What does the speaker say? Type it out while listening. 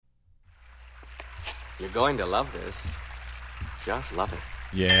You're going to love this. Just love it.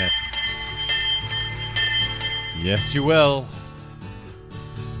 Yes. Yes, you will.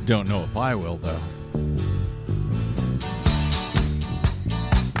 Don't know if I will, though.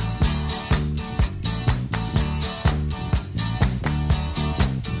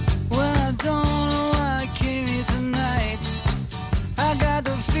 Well, I don't know why I came here tonight. I got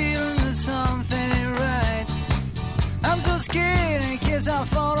the feeling that something ain't right. I'm so scared in case I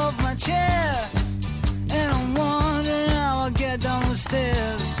fall off my chair. And I'm wondering how I'll get down the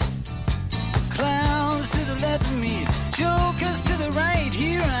stairs. Clowns to the left of me, jokers to the right.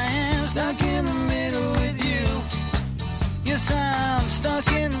 Here I am, stuck in the middle with you. Yes, I'm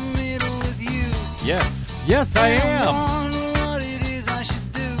stuck in the middle with you. Yes, yes, I am. I'm wondering what it is I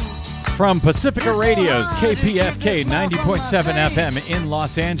should do. From Pacifica Radio's KPFK 90.7 FM in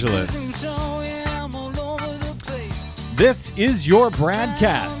Los Angeles, So, yeah, I'm all over the place. this is your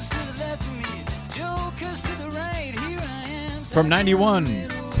BradCast from 91.7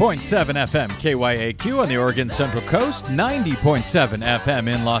 FM KYAQ on the Oregon Central Coast, 90.7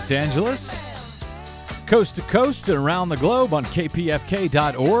 FM in Los Angeles, coast to coast and around the globe on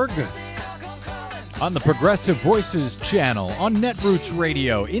kpfk.org, on the Progressive Voices channel, on Netroots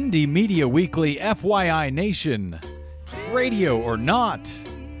Radio, Indie Media Weekly, FYI Nation, Radio or Not,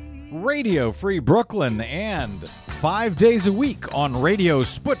 Radio Free Brooklyn, and 5 days a week on Radio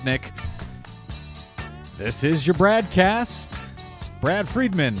Sputnik. This is your BradCast. Brad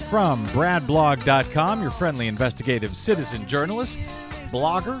Friedman from BradBlog.com, your friendly investigative citizen journalist,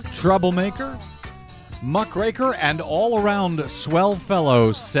 blogger, troublemaker, muckraker, and all-around swell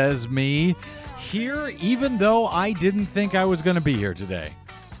fellow, says me, here even though I didn't think I was going to be here today.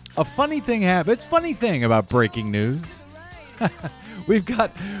 A funny thing happened. It's a funny thing about breaking news. We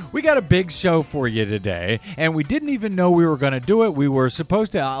got a big show for you today, and we didn't even know we were going to do it. We were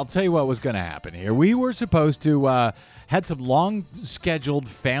supposed to, I'll tell you what was going to happen here. We were supposed to, had some long-scheduled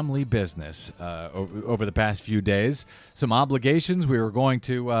family business over the past few days, some obligations. We were going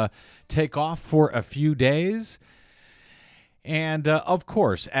to take off for a few days, and of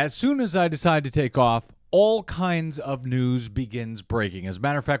course, as soon as I decide to take off, all kinds of news begins breaking. As a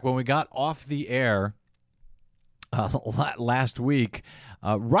matter of fact, when we got off the air last week,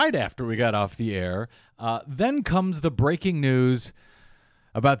 right after we got off the air, then comes the breaking news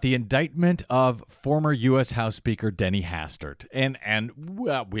about the indictment of former U.S. House Speaker Denny Hastert. And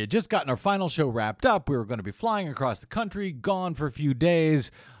we had just gotten our final show wrapped up. We were going to be flying across the country, gone for a few days,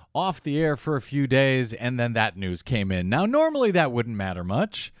 off the air for a few days, and then that news came in. Now, normally that wouldn't matter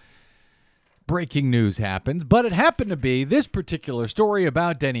much. Breaking news happens, but it happened to be this particular story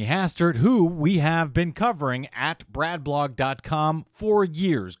about Denny Hastert, who we have been covering at BradBlog.com for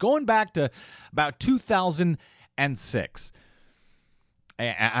years, going back to about 2006,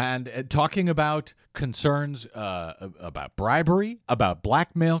 and talking about concerns about bribery, about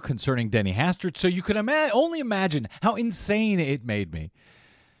blackmail concerning Denny Hastert. So you can only imagine how insane it made me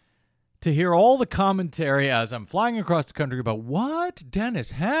to hear all the commentary as I'm flying across the country about what?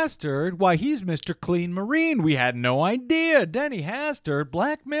 Dennis Hastert? Why, he's Mr. Clean Marine. We had no idea. Denny Hastert,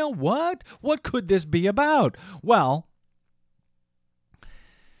 blackmail, what? What could this be about? Well,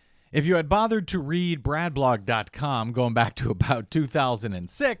 if you had bothered to read BradBlog.com going back to about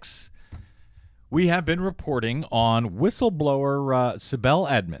 2006, we have been reporting on whistleblower Sibel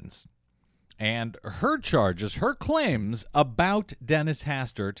Edmonds and her charges, her claims about Dennis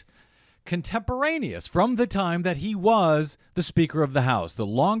Hastert, contemporaneous from the time that he was the Speaker of the House, the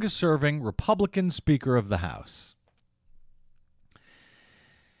longest-serving Republican Speaker of the House.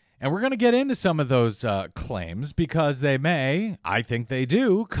 And we're going to get into some of those claims because they may, I think they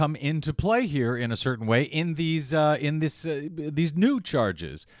do, come into play here in a certain way in these new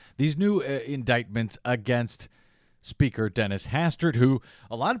charges, these new indictments against Speaker Dennis Hastert, who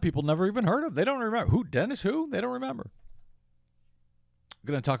a lot of people never even heard of. They don't remember. Who? Dennis who? They don't remember.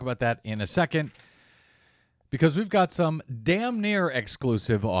 We're going to talk about that in a second because we've got some damn near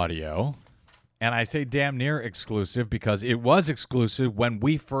exclusive audio. And I say damn near exclusive because it was exclusive when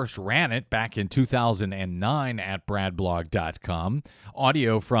we first ran it back in 2009 at BradBlog.com.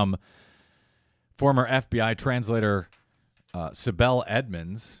 Audio from former FBI translator Sibel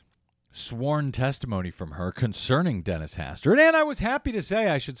Edmonds, sworn testimony from her concerning Dennis Hastert. And I was happy to say,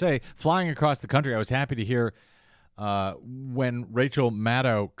 I should say, flying across the country, I was happy to hear when Rachel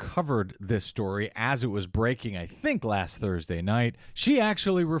Maddow covered this story as it was breaking, I think last Thursday night, she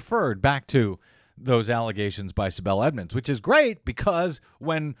actually referred back to those allegations by Sibel Edmonds, which is great because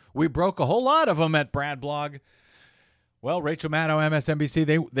when we broke a whole lot of them at Brad Blog, well, Rachel Maddow,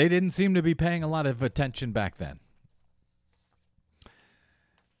 MSNBC, they didn't seem to be paying a lot of attention back then.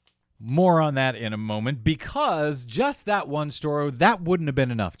 More on that in a moment, because just that one story, that wouldn't have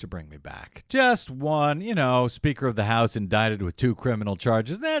been enough to bring me back. Just one, Speaker of the House indicted with 2 criminal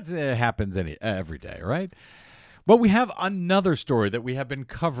charges. That happens every day, right? But we have another story that we have been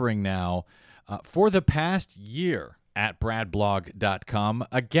covering now for the past year at bradblog.com.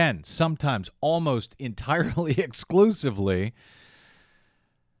 Again, sometimes almost entirely exclusively,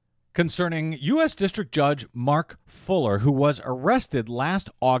 concerning U.S. District Judge Mark Fuller, who was arrested last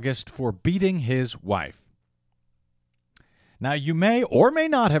August for beating his wife. Now, you may or may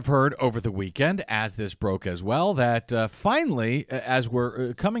not have heard over the weekend, as this broke as well, that finally, as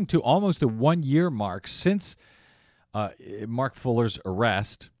we're coming to almost the 1-year mark since Mark Fuller's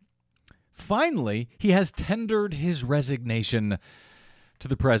arrest, finally, he has tendered his resignation to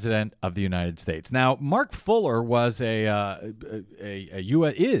the President of the United States. Now, Mark Fuller was is a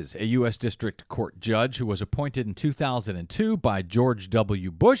U.S. District Court judge who was appointed in 2002 by George W.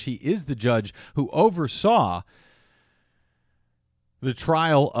 Bush. He is the judge who oversaw the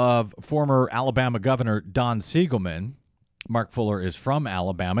trial of former Alabama Governor Don Siegelman. Mark Fuller is from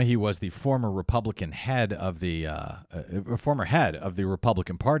Alabama. He was the former Republican head of the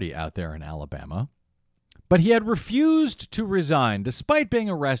Republican Party out there in Alabama. But he had refused to resign despite being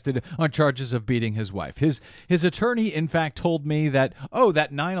arrested on charges of beating his wife. His attorney, in fact, told me that,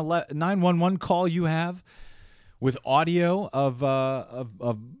 that 911 call you have with audio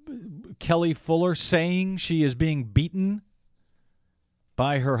of Kelly Fuller saying she is being beaten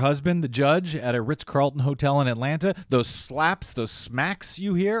by her husband, the judge, at a Ritz-Carlton hotel in Atlanta, those slaps, those smacks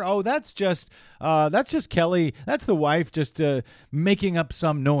you hear, that's just Kelly, that's the wife just making up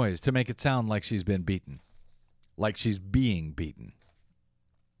some noise to make it sound like she's been beaten. Like she's being beaten.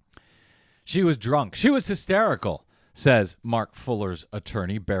 She was drunk. She was hysterical, says Mark Fuller's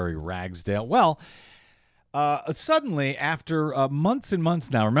attorney, Barry Ragsdale. Well, suddenly, after months and months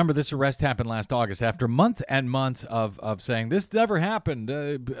now, remember this arrest happened last August, after months and months of saying this never happened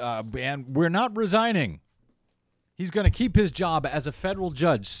and we're not resigning. He's going to keep his job as a federal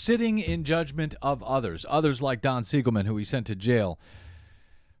judge, sitting in judgment of others like Don Siegelman, who he sent to jail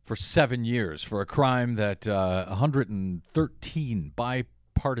for 7 years for a crime that 113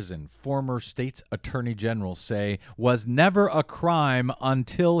 bipartisan former state's attorney generals say was never a crime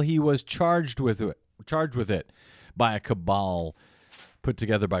until he was charged with it by a cabal put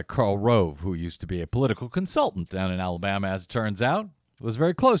together by Karl Rove, who used to be a political consultant down in Alabama, as it turns out. Was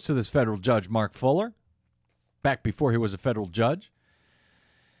very close to this federal judge, Mark Fuller, back before he was a federal judge.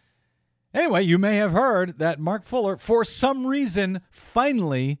 Anyway, you may have heard that Mark Fuller, for some reason,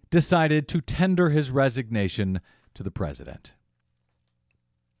 finally decided to tender his resignation to the president.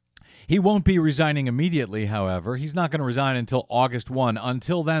 He won't be resigning immediately, however. He's not going to resign until August 1.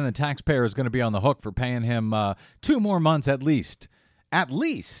 Until then, the taxpayer is going to be on the hook for paying him 2 more months at least,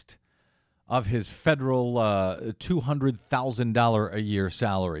 of his federal $200,000 a year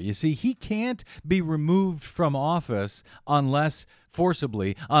salary. You see, he can't be removed from office unless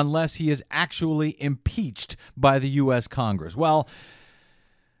he is actually impeached by the U.S. Congress. Well,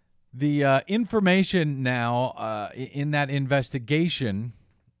 the information now in that investigation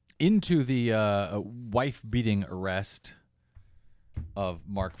into the wife-beating arrest of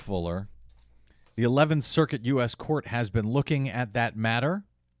Mark Fuller, the 11th Circuit U.S. Court has been looking at that matter.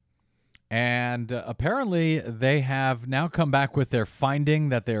 And apparently they have now come back with their finding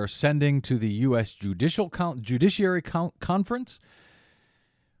that they are sending to the U.S. Judiciary Conference,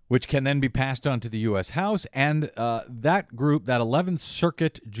 which can then be passed on to the U.S. House. And that group, that 11th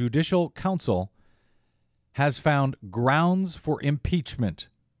Circuit Judicial Council, has found grounds for impeachment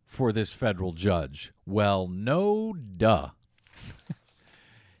for this federal judge. Well, no duh.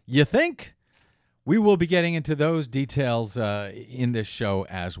 You think? We will be getting into those details in this show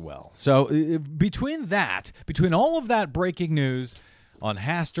as well. So between all of that breaking news on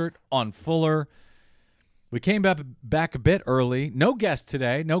Hastert, on Fuller, we came back a bit early. No guests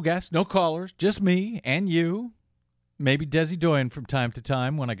today. No guests, no callers, just me and you. Maybe Desi Doyen from time to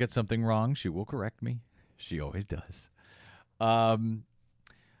time. When I get something wrong, she will correct me. She always does. I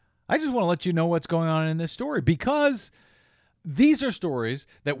just want to let you know what's going on in this story, because these are stories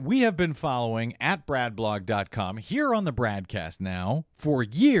that we have been following at bradblog.com here on the BradCast now for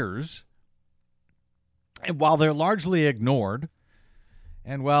years. And while they're largely ignored,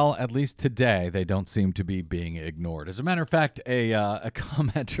 and well, at least today, they don't seem to be being ignored. As a matter of fact, a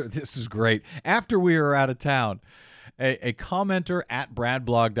commenter, this is great, after we were out of town, a commenter at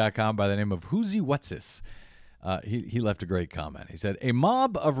bradblog.com by the name of Whoozy Whatsis, he left a great comment. He said, "A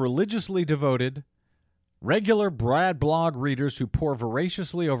mob of religiously devoted, Regular Brad blog readers who pore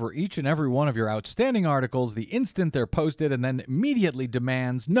voraciously over each and every one of your outstanding articles the instant they're posted and then immediately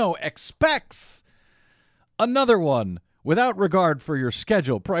expects another one without regard for your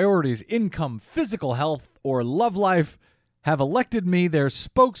schedule, priorities, income, physical health, or love life, have elected me their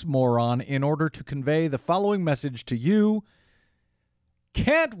spokesmoron in order to convey the following message to you.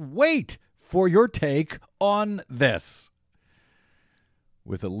 Can't wait for your take on this.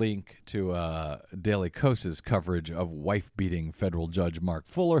 With a link to Daily Kos's coverage of wife-beating federal judge Mark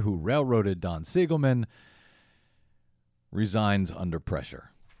Fuller, who railroaded Don Siegelman, resigns under pressure.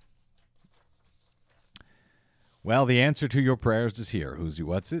 Well, the answer to your prayers is here. Who's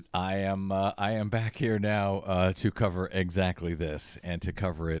what's it? I am back here now to cover exactly this and to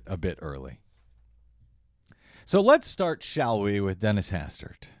cover it a bit early. So let's start, shall we, with Dennis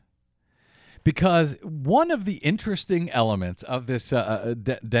Hastert. Because one of the interesting elements of this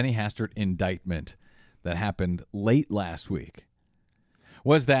Denny Hastert indictment that happened late last week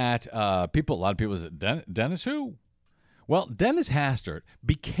was that a lot of people said, Dennis who? Well, Dennis Hastert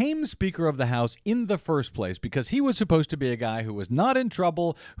became Speaker of the House in the first place because he was supposed to be a guy who was not in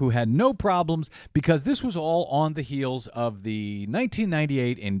trouble, who had no problems, because this was all on the heels of the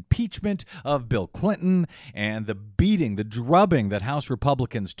 1998 impeachment of Bill Clinton and the beating, the drubbing that House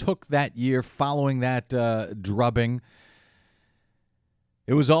Republicans took that year following that drubbing.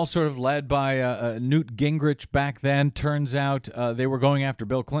 It was all sort of led by Newt Gingrich back then. Turns out they were going after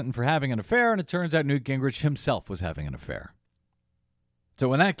Bill Clinton for having an affair, and it turns out Newt Gingrich himself was having an affair. So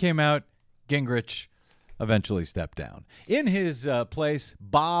when that came out, Gingrich eventually stepped down. In his place,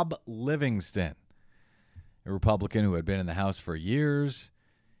 Bob Livingston, a Republican who had been in the House for years,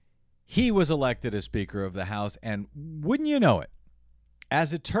 he was elected as Speaker of the House, and wouldn't you know it,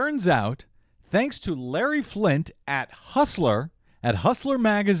 as it turns out, thanks to Larry Flynt at Hustler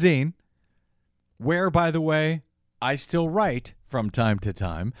magazine, where, by the way, I still write from time to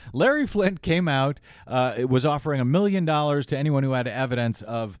time, Larry Flynt came out, was offering $1 million to anyone who had evidence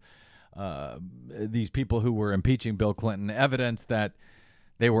of these people who were impeaching Bill Clinton, evidence that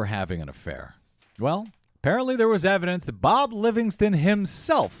they were having an affair. Well, apparently there was evidence that Bob Livingston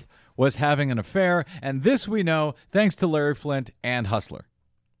himself was having an affair, and this we know thanks to Larry Flynt and Hustler.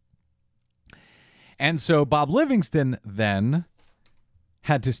 And so Bob Livingston then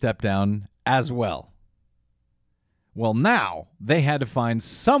had to step down as well. Well, now they had to find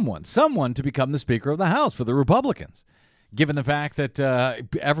someone to become the Speaker of the House for the Republicans. Given the fact that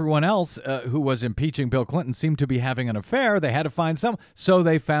everyone else who was impeaching Bill Clinton seemed to be having an affair, they had to find someone. So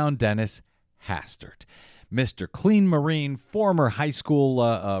they found Dennis Hastert, Mr. Clean Marine, former high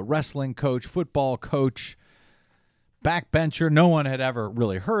school wrestling coach, football coach, backbencher. No one had ever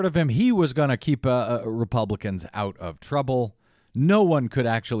really heard of him. He was going to keep Republicans out of trouble. No one could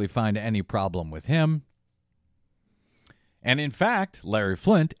actually find any problem with him. And in fact, Larry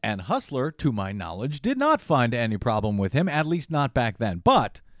Flynt and Hustler, to my knowledge, did not find any problem with him, at least not back then.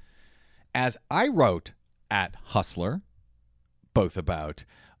 But as I wrote at Hustler, both about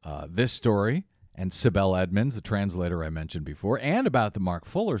this story and Sibel Edmonds, the translator I mentioned before, and about the Mark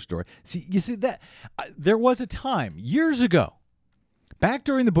Fuller story, you see that there was a time years ago, back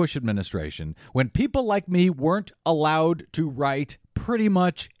during the Bush administration, when people like me weren't allowed to write pretty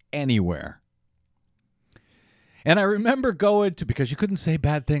much anywhere. And I remember going to, because you couldn't say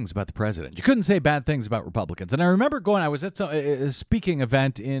bad things about the president. You couldn't say bad things about Republicans. And I remember going, I was at a speaking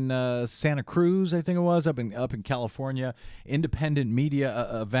event in Santa Cruz, I think it was, up in California, independent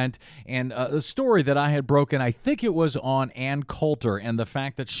media event. And a story that I had broken, I think it was on Ann Coulter and the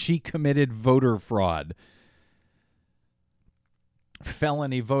fact that she committed voter fraud.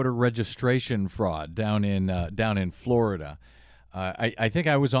 Felony voter registration fraud down in Florida. I think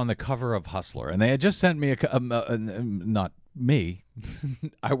I was on the cover of Hustler, and they had just sent me not me,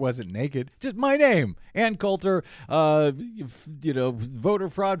 I wasn't naked, just my name, Ann Coulter, voter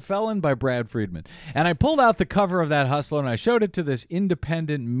fraud felon by Brad Friedman. And I pulled out the cover of that Hustler, and I showed it to this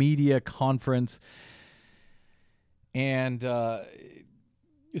independent media conference, and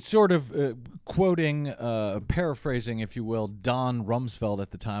sort of quoting, paraphrasing, if you will, Don Rumsfeld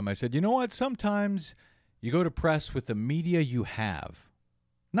at the time, I said, you know what, sometimes you go to press with the media you have,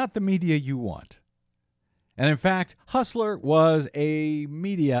 not the media you want. And in fact, Hustler was a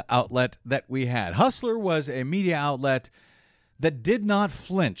media outlet that we had. Hustler was a media outlet that did not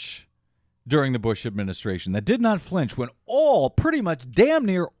flinch during the Bush administration, that did not flinch when pretty much damn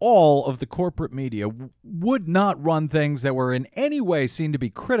near all of the corporate media would not run things that were in any way seen to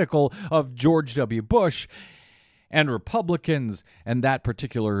be critical of George W. Bush and Republicans and that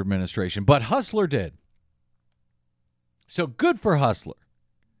particular administration. But Hustler did. So good for Hustler.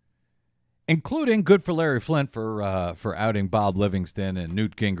 including good for Larry Flynt for outing Bob Livingston and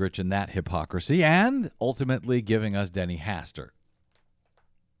Newt Gingrich and that hypocrisy, and ultimately giving us Denny Hastert.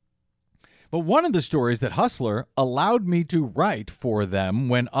 But one of the stories that Hustler allowed me to write for them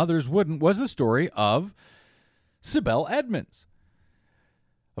when others wouldn't was the story of Sibel Edmonds,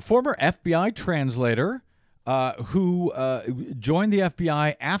 a former FBI translator who joined the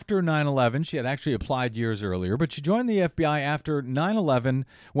FBI after 9/11. She had actually applied years earlier, but she joined the FBI after 9/11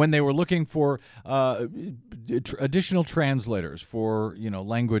 when they were looking for additional translators for,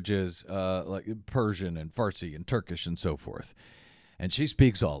 languages like Persian and Farsi and Turkish and so forth. And she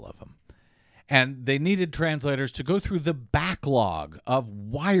speaks all of them. And they needed translators to go through the backlog of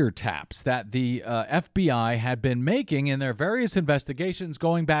wiretaps that the FBI had been making in their various investigations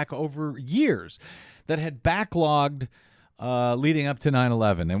going back over years that had backlogged leading up to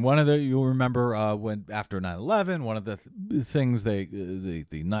 9/11. And you'll remember when after 9/11, one of the things the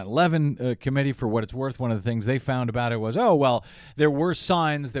 9/11 committee, for what it's worth, one of the things they found about it was, there were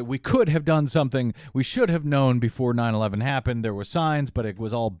signs that we could have done something we should have known before 9/11 happened. There were signs, but it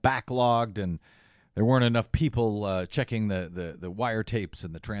was all backlogged, and there weren't enough people checking the wiretapes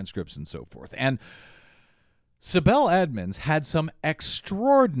and the transcripts and so forth. And Sibel Edmonds had some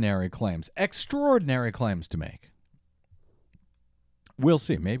extraordinary claims to make. We'll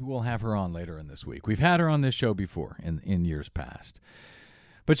see. Maybe we'll have her on later in this week. We've had her on this show before in years past.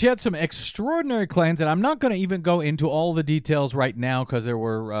 But she had some extraordinary claims, and I'm not going to even go into all the details right now because there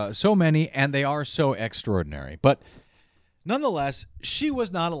were so many, and they are so extraordinary. But nonetheless, she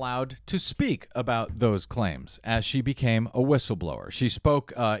was not allowed to speak about those claims as she became a whistleblower. She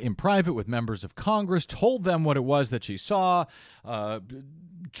spoke in private with members of Congress, told them what it was that she saw.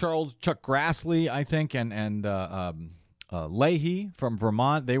 Chuck Grassley, I think, and Leahy from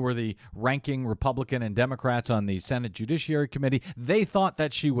Vermont. They were the ranking Republican and Democrats on the Senate Judiciary Committee. They thought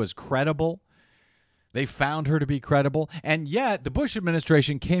that she was credible. They found her to be credible. And yet the Bush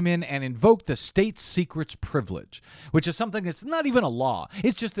administration came in and invoked the state secrets privilege, which is something that's not even a law.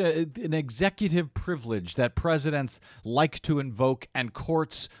 It's just an executive privilege that presidents like to invoke, and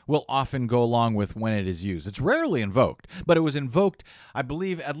courts will often go along with when it is used. It's rarely invoked, but it was invoked, I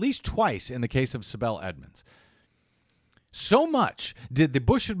believe, at least twice in the case of Sibel Edmonds. So much did the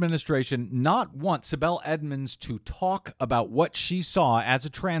Bush administration not want Sibel Edmonds to talk about what she saw as a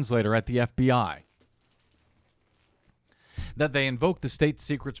translator at the FBI that they invoked the state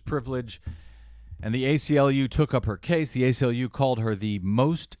secrets privilege, and the ACLU took up her case. The ACLU called her the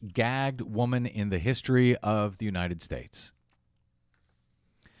most gagged woman in the history of the United States.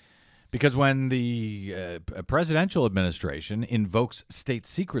 Because when the presidential administration invokes state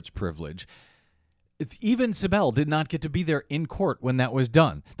secrets privilege, even Sibel did not get to be there in court when that was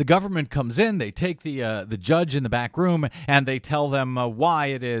done. The government comes in, they take the judge in the back room, and they tell them why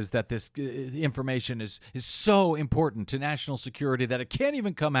it is that this information is so important to national security that it can't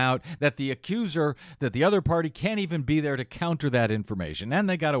even come out, that the accuser, that the other party can't even be there to counter that information. And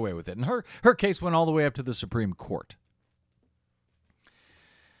they got away with it. And her case went all the way up to the Supreme Court.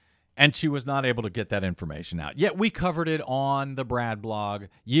 And she was not able to get that information out. Yet we covered it on the Brad blog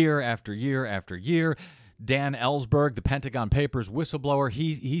year after year after year. Dan Ellsberg, the Pentagon Papers whistleblower,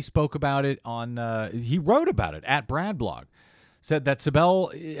 he spoke about it he wrote about it at Brad blog. Said that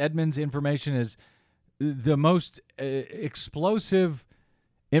Sibel Edmonds' information is the most explosive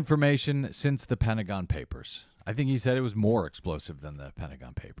information since the Pentagon Papers. I think he said it was more explosive than the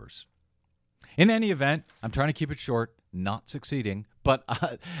Pentagon Papers. In any event, I'm trying to keep it short, not succeeding. But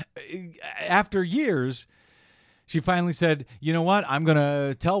after years, she finally said, you know what? I'm going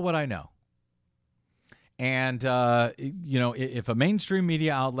to tell what I know. And, if a mainstream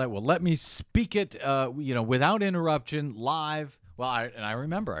media outlet will let me speak it, without interruption, live. Well, I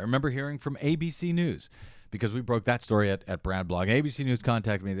remember hearing from ABC News, because we broke that story at Brad Blog. ABC News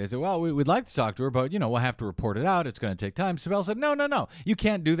contacted me. They said, well, we'd like to talk to her, but, we'll have to report it out. It's going to take time. Sibel said, no. You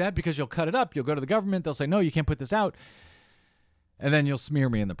can't do that because you'll cut it up. You'll go to the government. They'll say, no, you can't put this out. And then you'll smear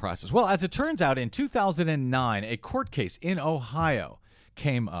me in the process. Well, as it turns out, in 2009, a court case in Ohio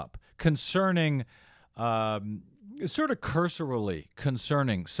came up concerning, sort of cursorily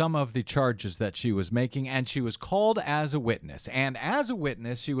concerning some of the charges that she was making, and she was called as a witness. And as a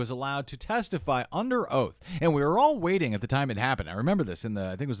witness, she was allowed to testify under oath. And we were all waiting at the time it happened. I remember this I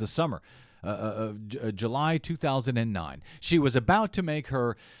think it was the summer of July 2009. She was about to make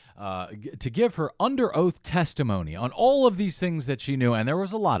her to give her under oath testimony on all of these things that she knew, and there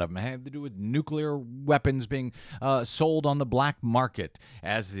was a lot of them. It had to do with nuclear weapons being sold on the black market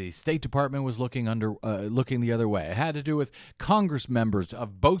as the State Department was looking the other way. It had to do with Congress members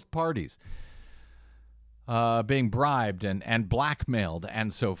of both parties being bribed and blackmailed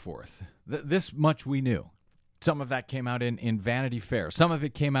and so forth. This much we knew. Some of that came out in Vanity Fair. Some of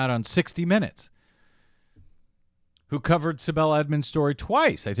it came out on 60 Minutes, who covered Sibel Edmonds' story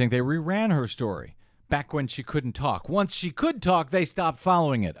twice. I think they reran her story back when she couldn't talk. Once she could talk, they stopped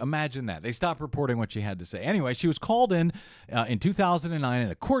following it. Imagine that. They stopped reporting what she had to say. Anyway, she was called in 2009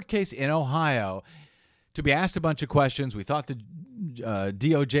 in a court case in Ohio to be asked a bunch of questions. We thought the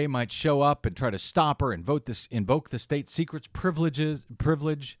DOJ might show up and try to stop her and invoke the state secrets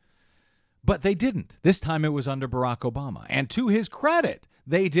privilege, but they didn't. This time it was under Barack Obama. And to his credit,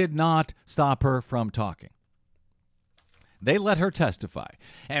 they did not stop her from talking. They let her testify.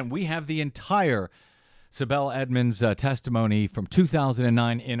 And we have the entire Sibel Edmonds testimony from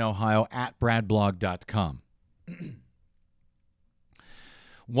 2009 in Ohio at bradblog.com.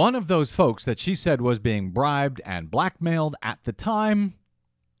 One of those folks that she said was being bribed and blackmailed at the time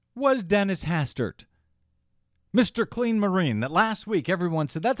was Dennis Hastert, Mr. Clean Marine, that last week everyone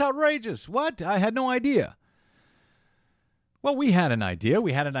said, that's outrageous. What? I had no idea. Well, we had an idea.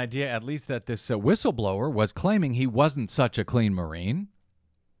 We had an idea at least that this whistleblower was claiming he wasn't such a clean Marine.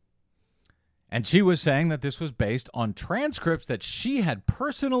 And she was saying that this was based on transcripts that she had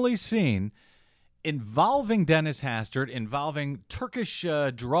personally seen involving Dennis Hastert, involving Turkish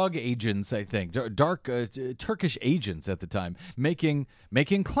drug agents, I think, dark Turkish agents at the time, making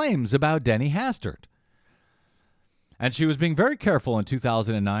claims about Denny Hastert. And she was being very careful in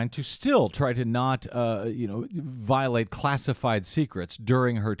 2009 to still try to not, violate classified secrets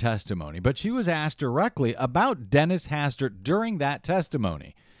during her testimony. But she was asked directly about Dennis Hastert during that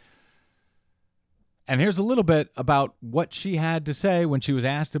testimony. And here's a little bit about what she had to say when she was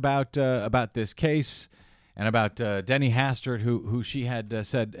asked about this case and about Denny Hastert, who she had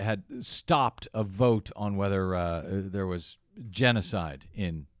said had stopped a vote on whether there was genocide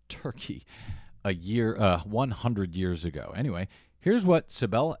in Turkey 100 years ago. Anyway, here's what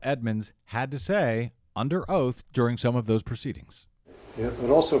Sibel Edmonds had to say under oath during some of those proceedings. It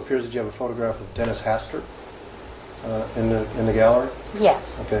also appears that you have a photograph of Dennis Hastert in the gallery.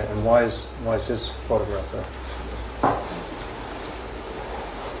 Yes. Okay, and why is his photograph there?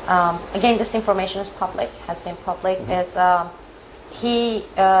 Again, this information is public, has been public. Mm-hmm. It's, he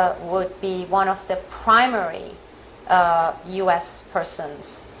would be one of the primary U.S.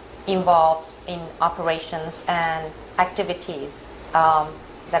 persons involved in operations and activities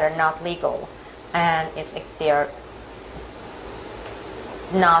that are not legal, and they're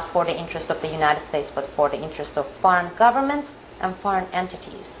not for the interest of the United States, but for the interest of foreign governments and foreign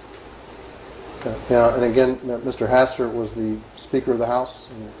entities. Yeah, and again, Mr. Hastert was the Speaker of the House,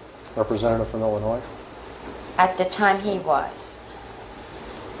 and representative from Illinois. At the time, he was.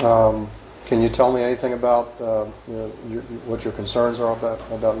 Can you tell me anything about what your concerns are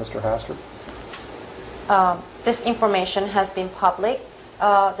about Mr. Hastert? This information has been public.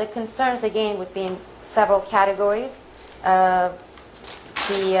 The concerns, again, would be in several categories.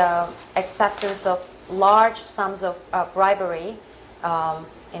 The acceptance of large sums of bribery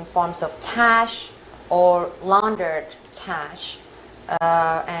in forms of cash or laundered cash,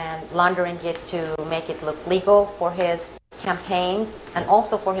 and laundering it to make it look legal for his campaigns and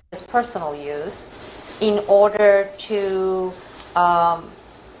also for his personal use, in order to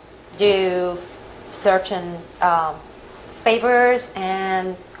do certain favors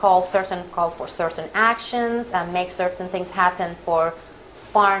and call for certain actions and make certain things happen for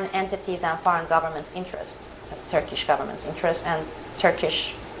foreign entities and foreign governments' interest, Turkish government's interest and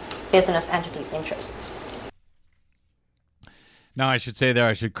Turkish business entities' interests. Now, I should say there,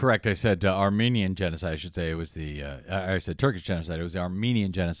 I should correct, I said Armenian genocide. I should say it was I said Turkish genocide. It was the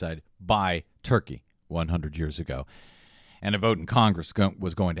Armenian genocide by Turkey 100 years ago. And a vote in Congress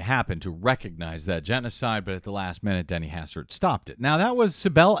was going to happen to recognize that genocide, but at the last minute, Denny Hastert stopped it. Now, that was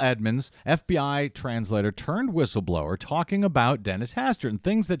Sibel Edmonds, FBI translator turned whistleblower, talking about Dennis Hastert and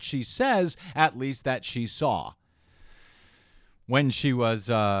things that she says, at least, that she saw when she was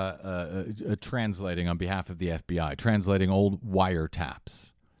translating on behalf of the FBI, translating old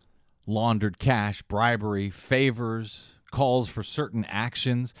wiretaps, laundered cash, bribery, favors, calls for certain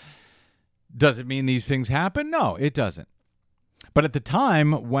actions. Does it mean these things happen? No, it doesn't. But at the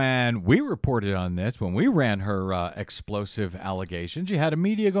time when we reported on this, when we ran her explosive allegations, you had a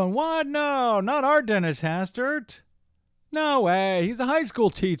media going, what? No, not our Dennis Hastert. No way. He's a high school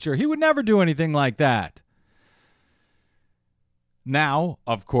teacher. He would never do anything like that. Now,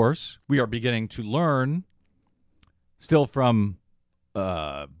 of course, we are beginning to learn, still from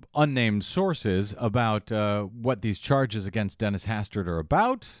unnamed sources, about what these charges against Dennis Hastert are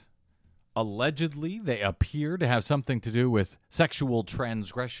about. Allegedly, they appear to have something to do with sexual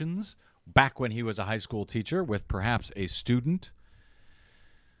transgressions back when he was a high school teacher with perhaps a student.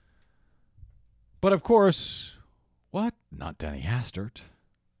 But of course, what? Not Denny Hastert.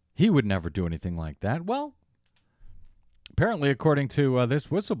 He would never do anything like that. Well, apparently, according to this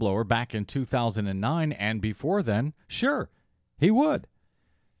whistleblower back in 2009 and before then, sure, he would.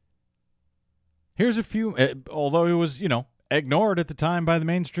 Here's a few, although it was, ignored at the time by the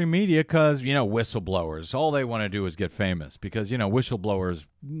mainstream media because, whistleblowers, all they want to do is get famous because, whistleblowers,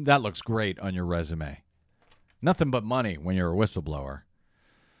 that looks great on your resume. Nothing but money when you're a whistleblower.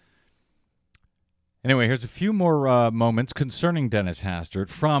 Anyway, here's a few more moments concerning Dennis Hastert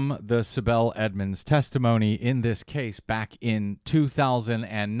from the Sibel Edmonds testimony in this case back in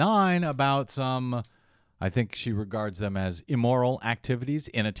 2009 about some, I think she regards them as immoral activities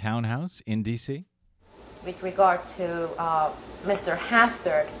in a townhouse in D.C. With regard to Mr.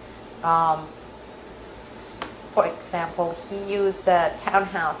 Hastert, for example, he used a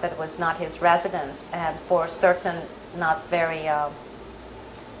townhouse that was not his residence and for certain not very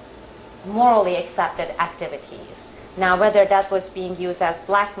morally accepted activities. Now, whether that was being used as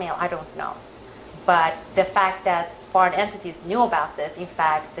blackmail, I don't know. But the fact that foreign entities knew about this, in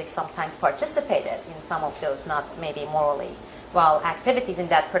fact, they sometimes participated in some of those not maybe morally well activities in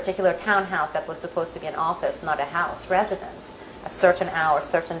that particular townhouse that was supposed to be an office, not a house, residence, at certain hours,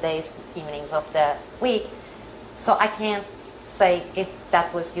 certain days, evenings of the week. So I can't say if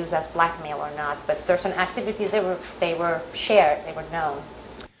that was used as blackmail or not, but certain activities, they were shared, they were known.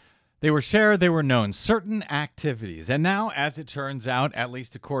 They were shared, they were known, certain activities. And now, as it turns out, at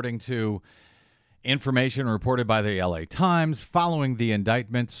least according to information reported by the LA Times, following the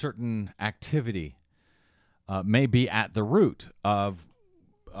indictment, certain activity may be at the root of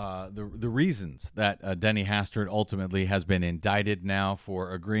the reasons that Denny Hastert ultimately has been indicted now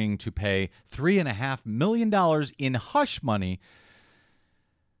for agreeing to pay $3.5 million in hush money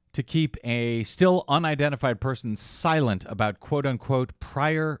to keep a still unidentified person silent about quote-unquote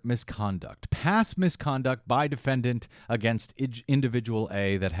prior misconduct, past misconduct by defendant against individual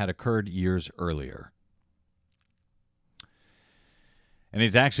A that had occurred years earlier. And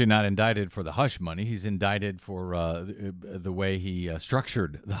he's actually not indicted for the hush money. He's indicted for the way he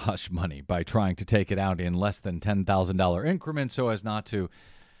structured the hush money by trying to take it out in less than $10,000 increments so as not to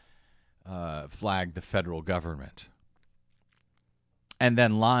flag the federal government. And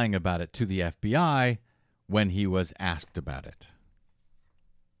then lying about it to the FBI when he was asked about it.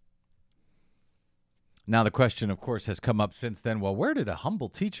 Now, the question, of course, has come up since then, well, where did a humble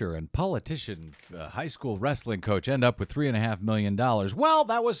teacher and politician, high school wrestling coach end up with $3.5 million? Well,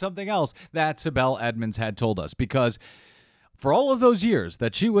 that was something else that Sibel Edmonds had told us, because for all of those years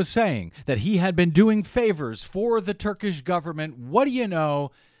that she was saying that he had been doing favors for the Turkish government, what do you know?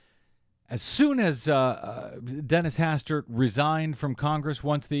 As soon as Dennis Hastert resigned from Congress,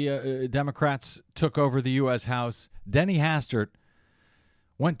 once the Democrats took over the U.S. House, Denny Hastert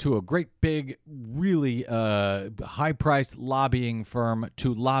went to a great big, really high-priced lobbying firm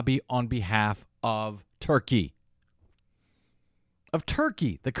to lobby on behalf of Turkey. Of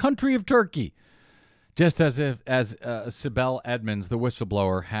Turkey, the country of Turkey. Just as Sibel Edmonds, the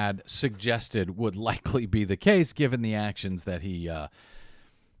whistleblower, had suggested would likely be the case, given the actions that he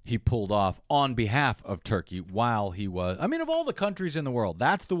pulled off on behalf of Turkey while he was, of all the countries in the world,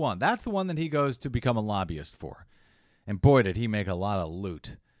 that's the one that he goes to become a lobbyist for. And boy, did he make a lot of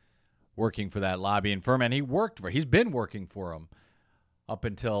loot working for that lobbying firm. And he's been working for him up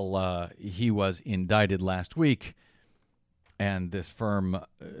until he was indicted last week. And this firm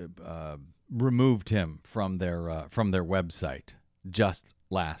removed him from their website just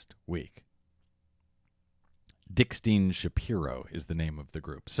last week. Dickstein Shapiro is the name of the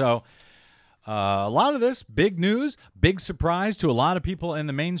group. So a lot of this, big news, big surprise to a lot of people in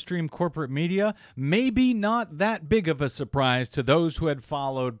the mainstream corporate media. Maybe not that big of a surprise to those who had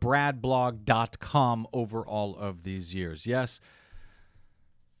followed BradBlog.com over all of these years. Yes,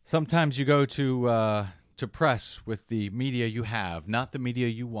 sometimes you go to press with the media you have, not the media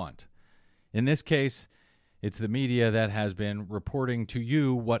you want. In this case, it's the media that has been reporting to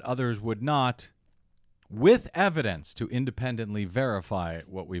you what others would not, with evidence to independently verify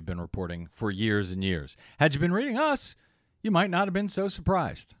what we've been reporting for years and years. Had you been reading us, you might not have been so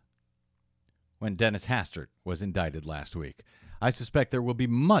surprised when Dennis Hastert was indicted last week. I suspect there will be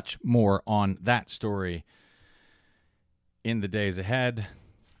much more on that story in the days ahead.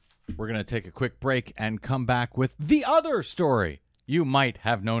 We're going to take a quick break and come back with the other story you might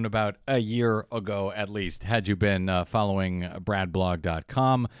have known about a year ago, at least, had you been following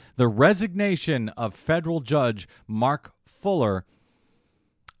BradBlog.com. The resignation of federal judge Mark Fuller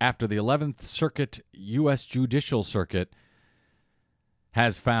after the 11th Circuit, U.S. Judicial Circuit,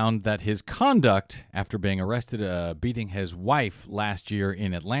 has found that his conduct after being arrested beating his wife last year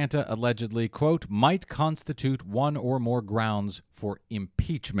in Atlanta allegedly, quote, might constitute one or more grounds for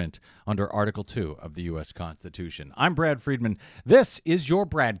impeachment under Article 2 of the U.S. Constitution. I'm Brad Friedman. This is your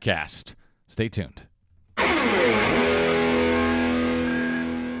BradCast. Stay tuned.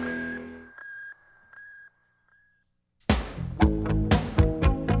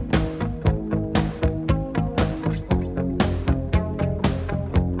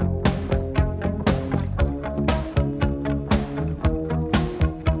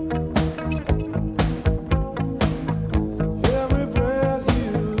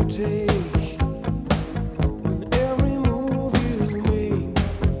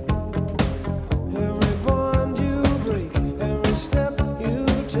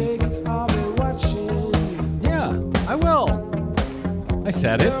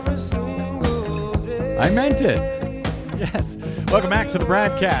 Said it. I meant it. Yes. Welcome back to the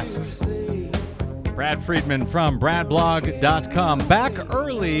BradCast. Brad Friedman from BradBlog.com. Back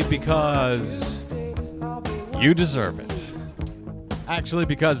early because you deserve it. Actually,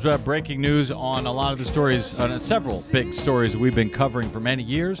 because breaking news on a lot of the stories, on several big stories that we've been covering for many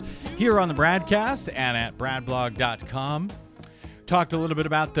years here on the BradCast and at BradBlog.com. Talked a little bit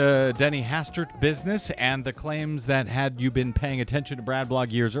about the Denny Hastert business and the claims that had you been paying attention to Brad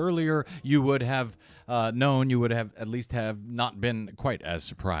Blog years earlier, you would have known, you would have at least have not been quite as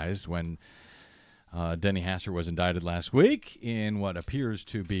surprised when Denny Hastert was indicted last week in what appears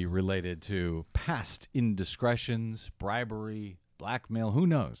to be related to past indiscretions, bribery, blackmail, who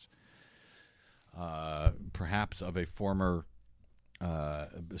knows? Perhaps of a former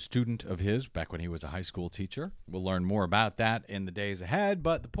student of his back when he was a high school teacher. We'll learn more about that in the days ahead,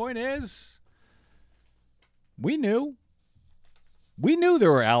 but the point is, we knew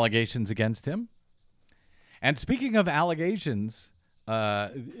there were allegations against him. And speaking of allegations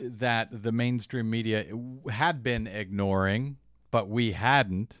that the mainstream media had been ignoring, but we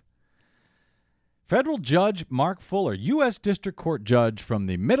hadn't, federal judge Mark Fuller, U.S. District Court judge from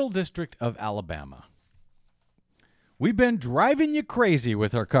the Middle District of Alabama. We've been driving you crazy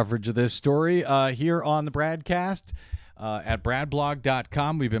with our coverage of this story here on the BradCast at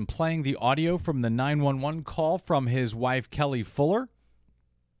BradBlog.com. We've been playing the audio from the 911 call from his wife, Kelly Fuller,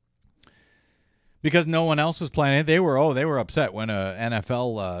 because no one else was playing it. They were upset when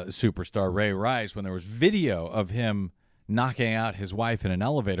NFL superstar Ray Rice, when there was video of him knocking out his wife in an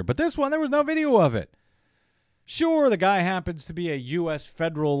elevator. But this one, there was no video of it. Sure, the guy happens to be a U.S.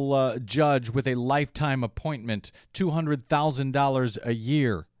 federal judge with a lifetime appointment, $200,000 a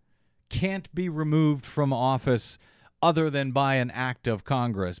year. Can't be removed from office other than by an act of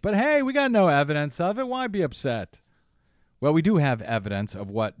Congress. But hey, we got no evidence of it. Why be upset? Well, we do have evidence of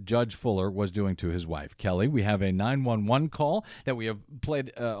what Judge Fuller was doing to his wife, Kelly. We have a 911 call that we have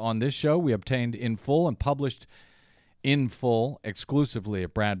played on this show. We obtained in full and published in full exclusively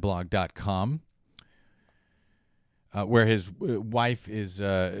at BradBlog.com. Where his wife is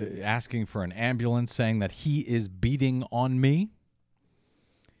asking for an ambulance, saying that he is beating on me.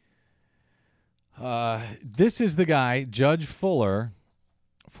 This is the guy, Judge Fuller,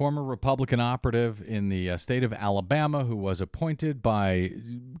 former Republican operative in the state of Alabama, who was appointed by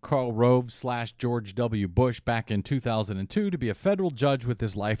Karl Rove / George W. Bush back in 2002 to be a federal judge with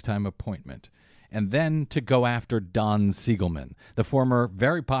this lifetime appointment, and then to go after Don Siegelman, the former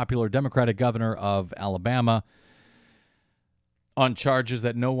very popular Democratic governor of Alabama, on charges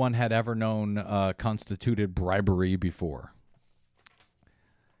that no one had ever known constituted bribery before.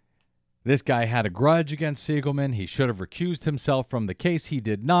 This guy had a grudge against Siegelman. He should have recused himself from the case. He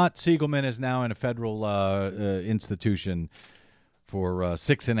did not. Siegelman is now in a federal institution for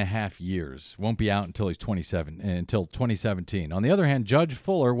 6.5 years. Won't be out until he's 27, until 2017. On the other hand, Judge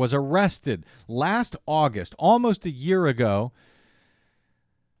Fuller was arrested last August, almost a year ago,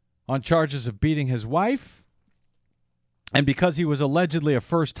 on charges of beating his wife. And because he was allegedly a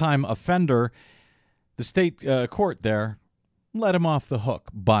first-time offender, the state court there let him off the hook,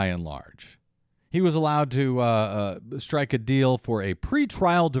 by and large. He was allowed to strike a deal for a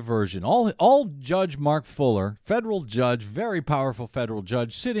pretrial diversion. All Judge Mark Fuller, federal judge, very powerful federal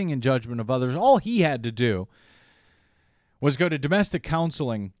judge, sitting in judgment of others, all he had to do was go to domestic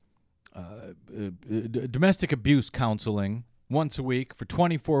counseling, domestic abuse counseling, once a week for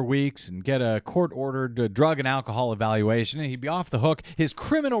 24 weeks and get a court-ordered drug and alcohol evaluation, and he'd be off the hook. His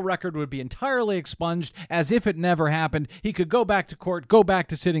criminal record would be entirely expunged as if it never happened. He could go back to court, go back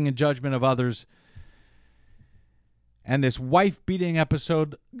to sitting in judgment of others. And this wife-beating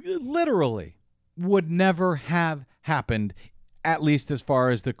episode literally would never have happened, at least as far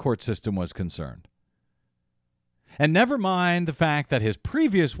as the court system was concerned. And never mind the fact that his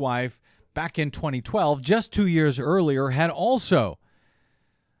previous wife, back in 2012, just 2 years earlier, had also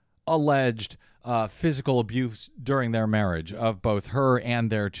alleged physical abuse during their marriage of both her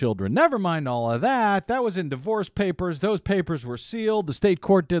and their children. Never mind all of that. That was in divorce papers. Those papers were sealed. The state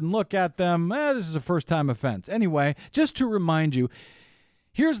court didn't look at them. This is a first-time offense. Anyway, just to remind you,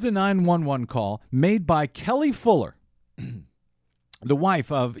 here's the 911 call made by Kelly Fuller, the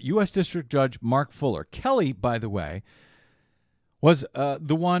wife of U.S. District Judge Mark Fuller. Kelly, by the way, was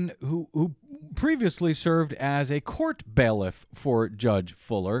the one who previously served as a court bailiff for Judge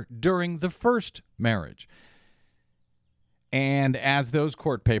Fuller during the first marriage. And as those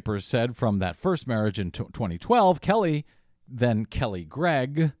court papers said from that first marriage in 2012, Kelly, then Kelly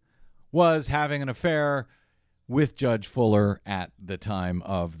Gregg, was having an affair with Judge Fuller at the time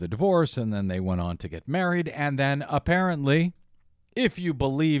of the divorce, and then they went on to get married. And then apparently, if you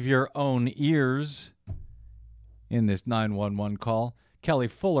believe your own ears, in this 911 call, Kelly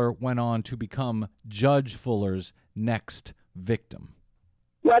Fuller went on to become Judge Fuller's next victim.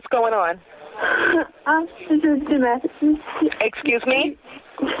 What's going on? This is domestic. Excuse me?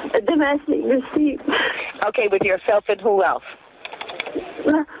 A domestic dispute. Okay, with yourself and who else?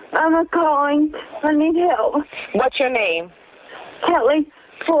 I'm calling. I need help. What's your name? Kelly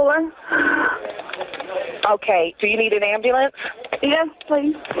Fuller. Okay, do you need an ambulance? Yes,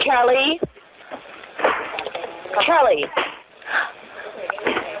 please. Kelly? Kelly.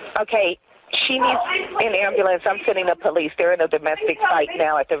 Okay, she needs an ambulance. I'm sending the police. They're in a domestic fight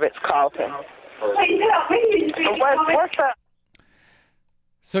now at the Ritz-Carlton. Please help me. What's up?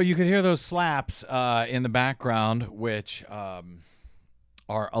 So you could hear those slaps in the background, which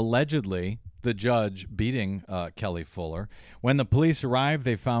are allegedly the judge beating Kelly Fuller. When the police arrived,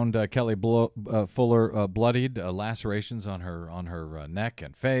 they found Kelly Fuller bloodied, lacerations on her neck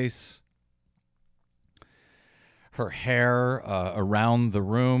and face. Her hair around the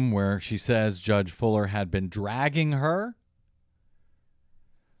room where she says Judge Fuller had been dragging her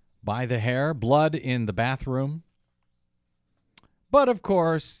by the hair, blood in the bathroom. But of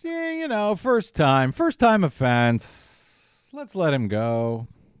course, first time offense. Let's let him go.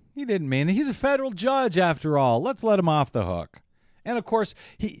 He didn't mean it. He's a federal judge after all. Let's let him off the hook. And, of course,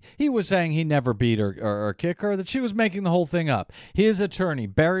 he was saying he never beat her or kick her, that she was making the whole thing up. His attorney,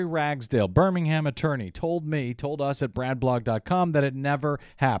 Barry Ragsdale, Birmingham attorney, told us at bradblog.com that it never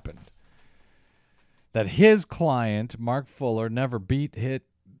happened. That his client, Mark Fuller, never beat, hit,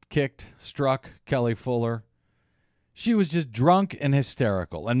 kicked, struck Kelly Fuller. She was just drunk and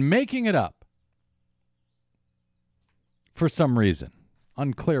hysterical and making it up for some reason.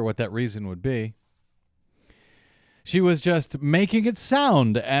 Unclear what that reason would be. She was just making it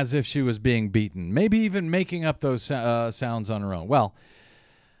sound as if she was being beaten, maybe even making up those sounds on her own. Well,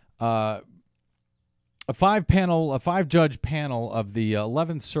 a five-judge panel of the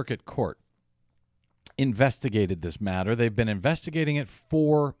 11th Circuit Court investigated this matter. They've been investigating it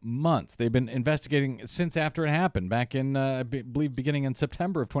for months. They've been investigating since after it happened, back in, I believe, beginning in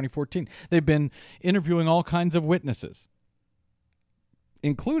September of 2014. They've been interviewing all kinds of witnesses,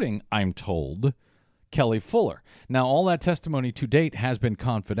 including, I'm told, Kelly Fuller. Now, all that testimony to date has been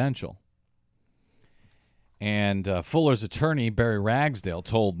confidential. And Fuller's attorney, Barry Ragsdale,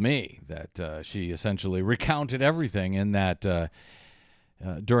 told me that she essentially recounted everything in that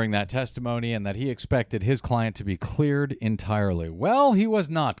during that testimony, and that he expected his client to be cleared entirely. Well, he was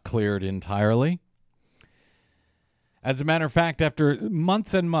not cleared entirely. As a matter of fact, after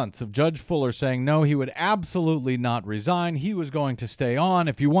months and months of Judge Fuller saying no, he would absolutely not resign. He was going to stay on.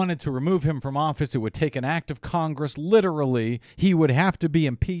 If you wanted to remove him from office, it would take an act of Congress. Literally, he would have to be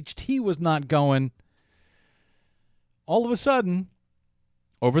impeached. He was not going. All of a sudden,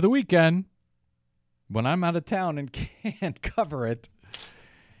 over the weekend, when I'm out of town and can't cover it,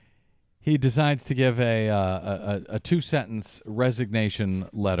 he decides to give a two-sentence resignation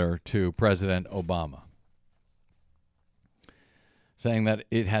letter to President Obama, saying that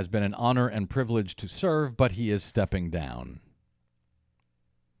it has been an honor and privilege to serve, but he is stepping down.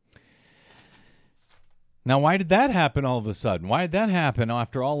 Now, why did that happen all of a sudden? Why did that happen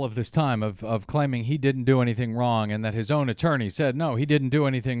after all of this time of claiming he didn't do anything wrong, and that his own attorney said, no, he didn't do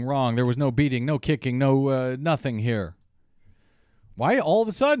anything wrong. There was no beating, no kicking, no nothing here. Why all of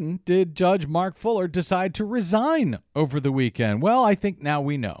a sudden did Judge Mark Fuller decide to resign over the weekend? Well, I think now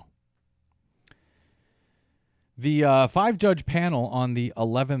we know. The five-judge panel on the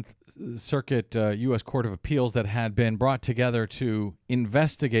 11th Circuit U.S. Court of Appeals that had been brought together to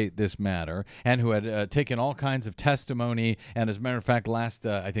investigate this matter and who had taken all kinds of testimony, and as a matter of fact, last,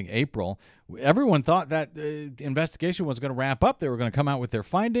 I think, April, everyone thought that the investigation was going to wrap up. They were going to come out with their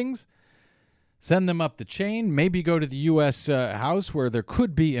findings. send them up the chain, maybe go to the U.S. House where there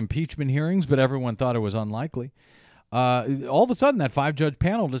could be impeachment hearings, but everyone thought it was unlikely. All of a sudden, that 5-judge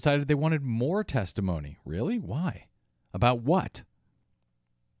panel decided they wanted more testimony. Really? Why? About what?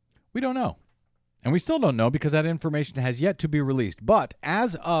 We don't know. And we still don't know because that information has yet to be released. But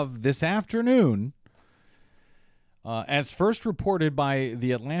as of this afternoon, as first reported by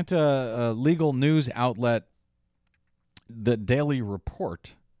the Atlanta legal news outlet, the Daily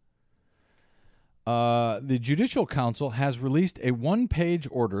Report, the Judicial Council has released a one-page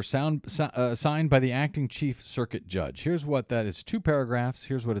order signed by the acting chief circuit judge. Here's what that is. 2 paragraphs.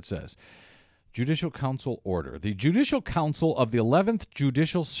 Here's what it says. Judicial Council order. The Judicial Council of the 11th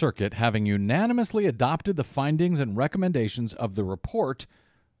Judicial Circuit, having unanimously adopted the findings and recommendations of the report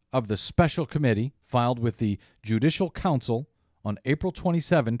of the special committee filed with the Judicial Council on April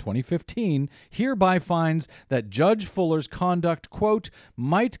 27, 2015, hereby finds that Judge Fuller's conduct, quote,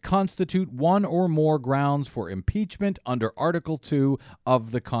 might constitute one or more grounds for impeachment under Article 2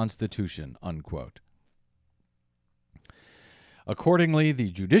 of the Constitution, unquote. Accordingly,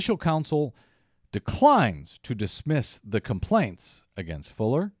 the Judicial Council declines to dismiss the complaints against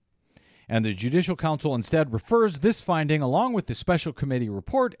Fuller, and the Judicial Council instead refers this finding, along with the special committee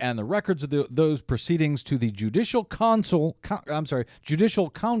report and the records of those proceedings, to the Judicial Conference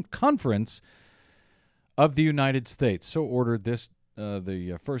of the United States. So ordered this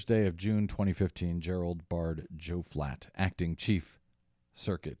the first day of June 2015. Gerald Bard Joe Flatt, acting chief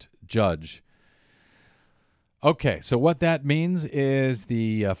circuit judge. Okay, so what that means is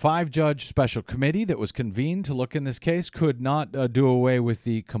the 5-judge special committee that was convened to look in this case could not do away with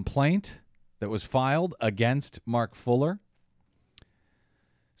the complaint that was filed against Mark Fuller,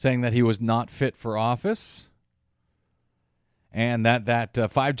 saying that he was not fit for office, and that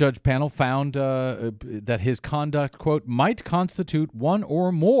 5-judge panel found that his conduct, quote, might constitute one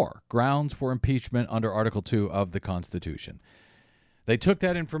or more grounds for impeachment under Article 2 of the Constitution. They took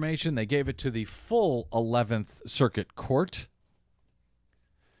that information, they gave it to the full 11th Circuit Court,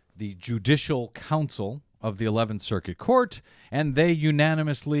 the Judicial Council of the 11th Circuit Court, and they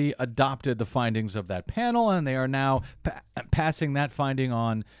unanimously adopted the findings of that panel, and they are now passing that finding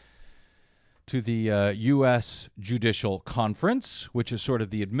on to the U.S. Judicial Conference, which is sort of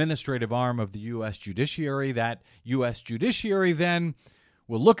the administrative arm of the U.S. judiciary. That U.S. judiciary then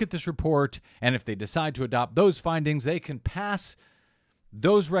will look at this report, and if they decide to adopt those findings, they can pass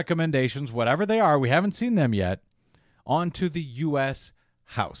those recommendations, whatever they are, we haven't seen them yet, onto the U.S.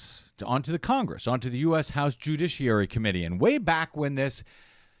 House, onto the Congress, onto the U.S. House Judiciary Committee. And way back when this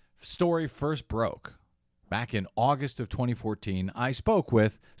story first broke, back in August of 2014, I spoke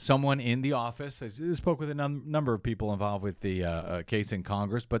with someone in the office. I spoke with a number of people involved with the case in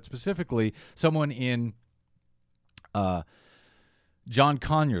Congress, but specifically someone in John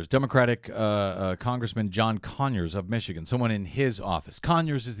Conyers, Democratic Congressman John Conyers of Michigan, someone in his office.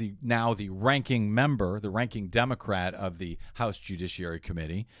 Conyers is now the ranking member, the ranking Democrat of the House Judiciary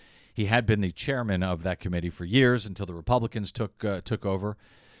Committee. He had been the chairman of that committee for years until the Republicans took over.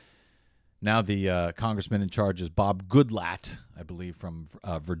 Now the congressman in charge is Bob Goodlatte, I believe, from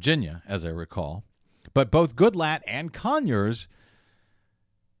Virginia, as I recall. But both Goodlatte and Conyers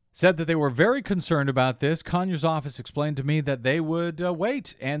said that they were very concerned about this. Conyers' office explained to me that they would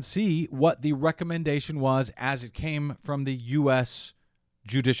wait and see what the recommendation was as it came from the U.S.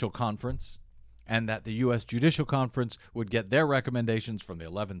 Judicial Conference, and that the U.S. Judicial Conference would get their recommendations from the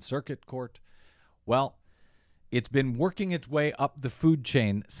 11th Circuit Court. Well, it's been working its way up the food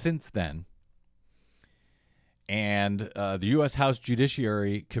chain since then. And the U.S. House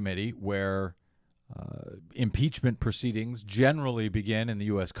Judiciary Committee, where impeachment proceedings generally begin in the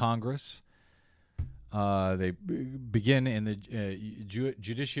U.S. Congress. They begin in the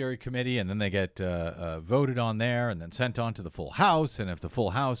Judiciary Committee, and then they get voted on there and then sent on to the full House. And if the full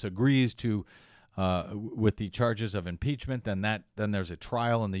House agrees to with the charges of impeachment, then there's a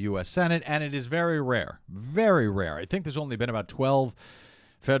trial in the U.S. Senate, and it is very rare, very rare. I think there's only been about 12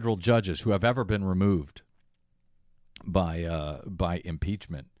 federal judges who have ever been removed by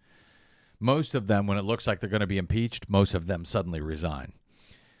impeachment. Most of them, when it looks like they're going to be impeached, most of them suddenly resign.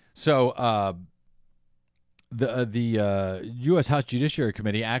 So the U.S. House Judiciary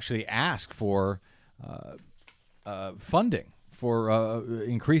Committee actually asked for funding for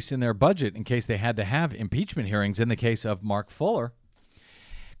increase in their budget in case they had to have impeachment hearings in the case of Mark Fuller.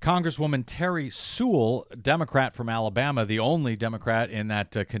 Congresswoman Terry Sewell, Democrat from Alabama, the only Democrat in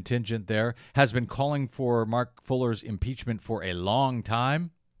that contingent there, has been calling for Mark Fuller's impeachment for a long time,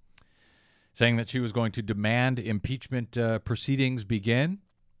 saying that she was going to demand impeachment proceedings begin.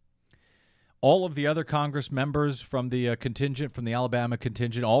 All of the other Congress members from the contingent, from the Alabama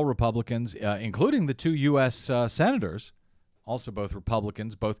contingent, all Republicans, including the 2 U.S. Senators, also both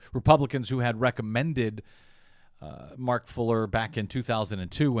Republicans who had recommended Mark Fuller back in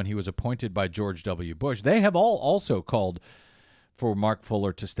 2002 when he was appointed by George W. Bush. They have all also called for Mark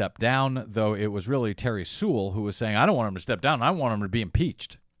Fuller to step down, though it was really Terry Sewell who was saying, I don't want him to step down, I want him to be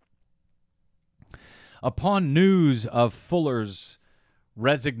impeached. Upon news of Fuller's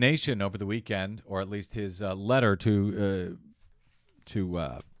resignation over the weekend, or at least his letter to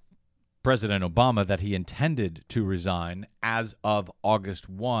President Obama that he intended to resign as of August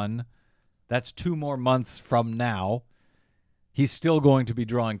 1, that's 2 more months from now. He's still going to be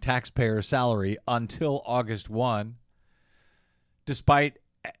drawing taxpayer salary until August 1, despite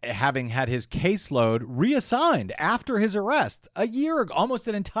having had his caseload reassigned after his arrest a year ago, almost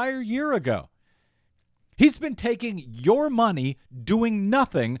an entire year ago. He's been taking your money, doing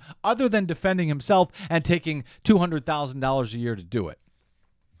nothing other than defending himself and taking $200,000 a year to do it.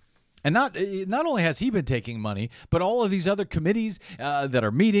 And not only has he been taking money, but all of these other committees that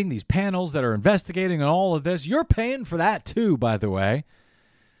are meeting, these panels that are investigating and all of this, you're paying for that too, by the way.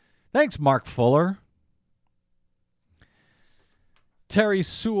 Thanks, Mark Fuller. Terry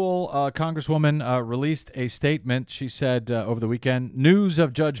Sewell, Congresswoman, released a statement. She said over the weekend, news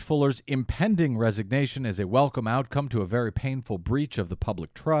of Judge Fuller's impending resignation is a welcome outcome to a very painful breach of the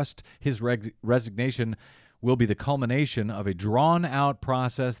public trust. His resignation will be the culmination of a drawn-out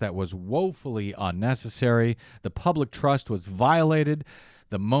process that was woefully unnecessary. The public trust was violated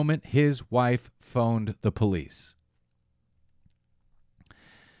the moment his wife phoned the police.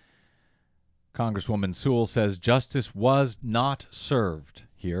 Congresswoman Sewell says justice was not served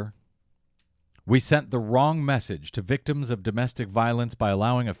here. We sent the wrong message to victims of domestic violence by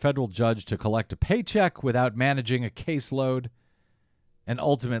allowing a federal judge to collect a paycheck without managing a caseload and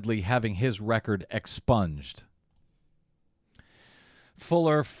ultimately having his record expunged.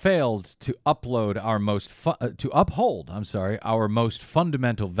 Fuller failed to uphold our most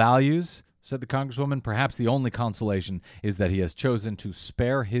fundamental values, said the Congresswoman. Perhaps the only consolation is that he has chosen to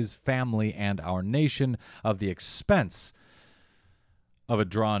spare his family and our nation of the expense of a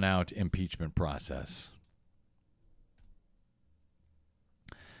drawn-out impeachment process.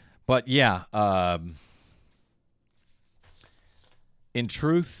 But yeah, in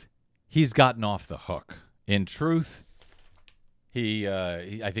truth, he's gotten off the hook. In truth,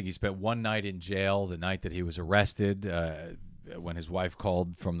 I think he spent one night in jail the night that he was arrested, when his wife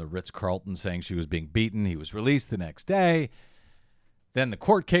called from the Ritz-Carlton saying she was being beaten. He was released the next day. Then the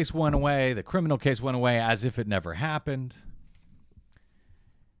court case went away. The criminal case went away as if it never happened.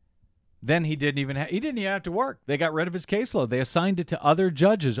 Then he didn't even have to work. They got rid of his caseload. They assigned it to other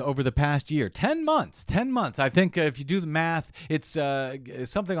judges over the past year. 10 months. I think if you do the math, it's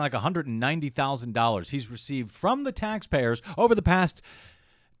something like $190,000 he's received from the taxpayers over the past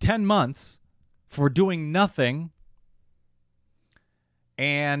 10 months for doing nothing.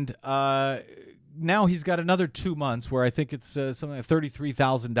 And now he's got another 2 months where I think it's something like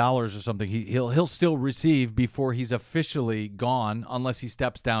 $33,000 or something he'll still receive before he's officially gone, unless he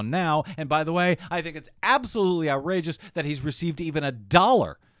steps down now. And by the way, I think it's absolutely outrageous that he's received even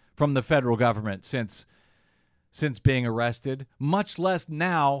 $1 from the federal government since being arrested, much less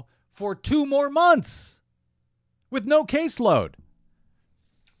now for 2 more months with no caseload.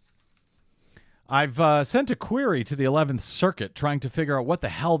 I've sent a query to the 11th Circuit trying to figure out what the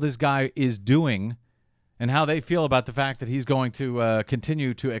hell this guy is doing and how they feel about the fact that he's going to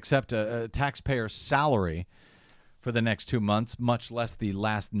continue to accept a taxpayer salary for the next 2 months, much less the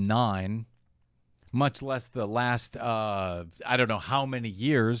last 9, much less the last, I don't know how many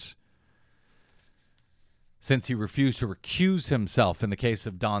years since he refused to recuse himself in the case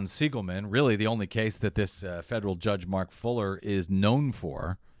of Don Siegelman, really the only case that this federal judge, Mark Fuller, is known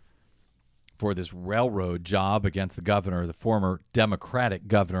for this railroad job against the governor, the former Democratic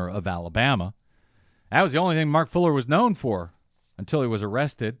governor of Alabama. That was the only thing Mark Fuller was known for until he was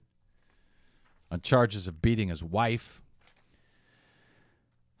arrested on charges of beating his wife.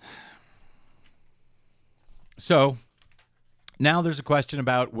 So now there's a question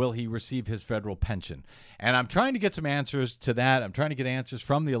about, will he receive his federal pension? And I'm trying to get some answers to that. I'm trying to get answers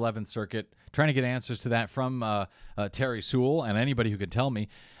from the 11th Circuit, trying to get answers to that from Terry Sewell and anybody who could tell me.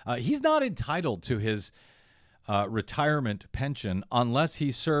 He's not entitled to his retirement pension unless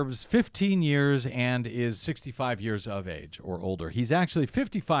he serves 15 years and is 65 years of age or older. He's actually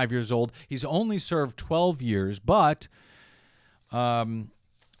 55 years old. He's only served 12 years, but when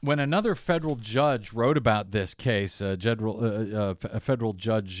another federal judge wrote about this case, senior federal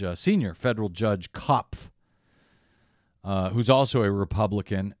judge Kopf, who's also a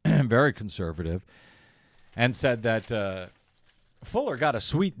Republican, very conservative, and said that Fuller got a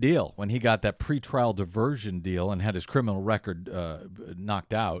sweet deal when he got that pretrial diversion deal and had his criminal record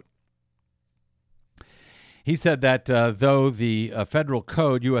knocked out. He said that though the federal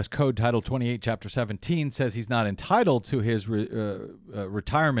code, U.S. Code Title 28, Chapter 17, says he's not entitled to his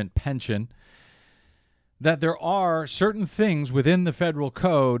retirement pension, that there are certain things within the federal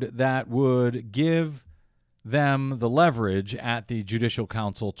code that would give them the leverage at the Judicial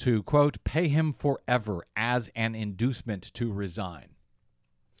Council to, quote, pay him forever as an inducement to resign.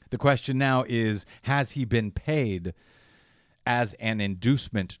 The question now is, has he been paid as an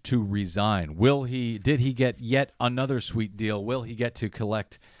inducement to resign? Did he get yet another sweet deal? Will he get to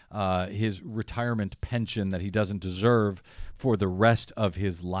collect his retirement pension that he doesn't deserve for the rest of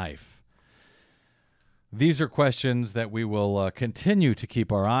his life? These are questions that we will continue to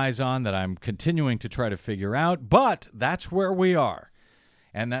keep our eyes on, that I'm continuing to try to figure out, but that's where we are.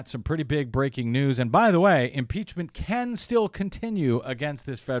 And that's some pretty big breaking news. And by the way, impeachment can still continue against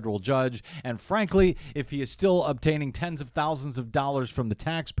this federal judge. And frankly, if he is still obtaining tens of thousands of dollars from the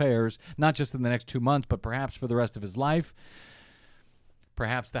taxpayers, not just in the next 2 months, but perhaps for the rest of his life,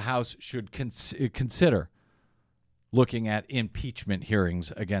 perhaps the House should consider looking at impeachment hearings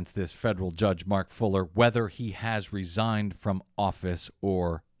against this federal judge, Mark Fuller, whether he has resigned from office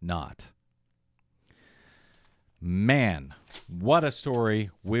or not. Man, what a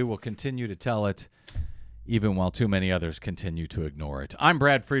story. We will continue to tell it, even while too many others continue to ignore it. I'm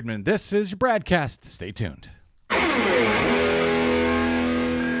Brad Friedman. This is your BradCast. Stay tuned. He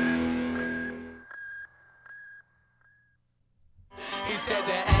said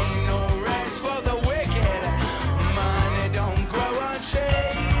there ain't no rest for the wicked. Money don't grow on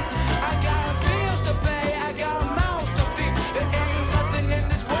trees. I got bills to pay, I got mouths to feed. There ain't nothing in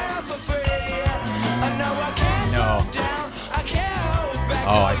this world for free. I know I can't slow down, I can't hold back.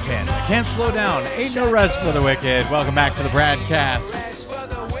 Oh, I can't. I can't slow down. Ain't no rest for the wicked. Welcome back to the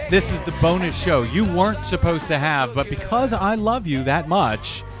BradCast. This is the bonus show you weren't supposed to have, but because I love you that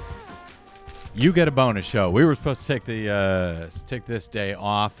much, you get a bonus show. We were supposed to take this day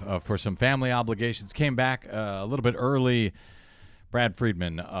off for some family obligations. Came back a little bit early. Brad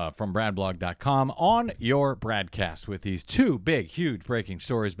Friedman from bradblog.com on your BradCast with these two big, huge breaking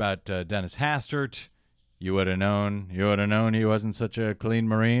stories about Dennis Hastert. You would have known he wasn't such a clean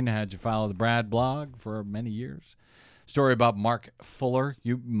Marine had you followed the Brad blog for many years. Story about Mark Fuller.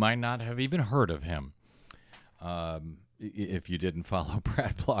 You might not have even heard of him. If you didn't follow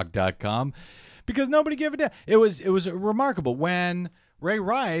bradblog.com, because nobody gave a damn. It was remarkable when Ray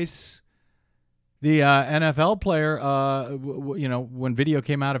Rice, the NFL player, when video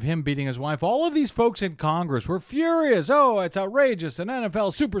came out of him beating his wife, all of these folks in Congress were furious. Oh, it's outrageous. An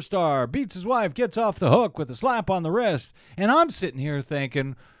NFL superstar beats his wife, gets off the hook with a slap on the wrist. And I'm sitting here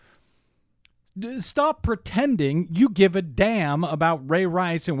thinking, stop pretending you give a damn about Ray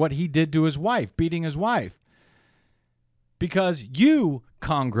Rice and what he did to his wife, beating his wife. Because you,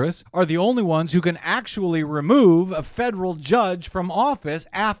 Congress, are the only ones who can actually remove a federal judge from office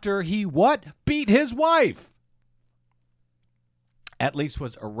after he, beat his wife. At least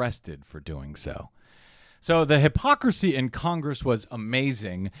was arrested for doing so. So the hypocrisy in Congress was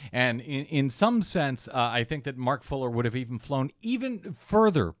amazing. And in some sense, I think that Mark Fuller would have even flown even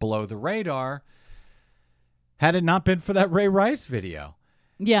further below the radar had it not been for that Ray Rice video.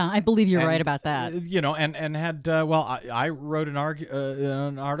 Yeah, I believe you're right about that. I wrote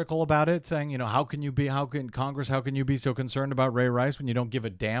an article about it saying, how can you be so concerned about Ray Rice when you don't give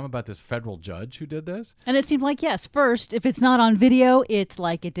a damn about this federal judge who did this? And it seemed like, yes, first, if it's not on video, it's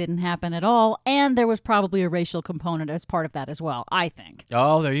like it didn't happen at all. And there was probably a racial component as part of that as well, I think.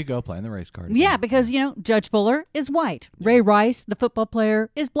 Oh, there you go, playing the race card. Yeah, because, Judge Fuller is white. Ray Rice, the football player,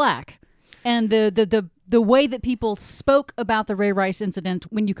 is black. And the way that people spoke about the Ray Rice incident,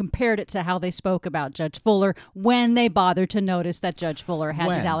 when you compared it to how they spoke about Judge Fuller, when they bothered to notice that Judge Fuller had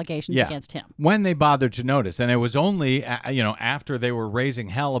these allegations against him. When they bothered to notice. And it was only, after they were raising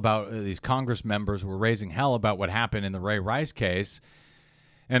hell about, these Congress members were raising hell about what happened in the Ray Rice case.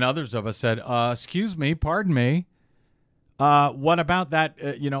 And others of us said, excuse me, pardon me. What about that,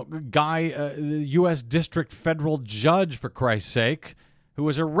 guy, U.S. District Federal Judge, for Christ's sake, who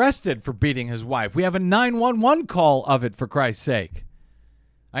was arrested for beating his wife? We have a 911 call of it, for Christ's sake.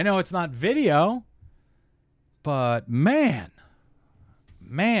 I know it's not video, but man.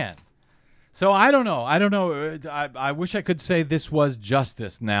 So I don't know. I wish I could say this was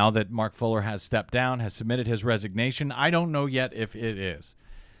justice now that Mark Fuller has stepped down, has submitted his resignation. I don't know yet if it is.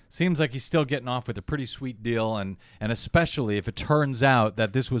 Seems like he's still getting off with a pretty sweet deal, and especially if it turns out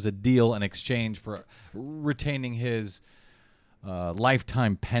that this was a deal in exchange for retaining his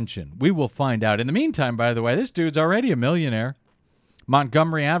lifetime pension. We will find out. In the meantime, by the way, this dude's already a millionaire.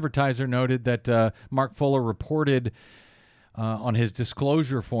 Montgomery Advertiser noted that Mark Fuller reported on his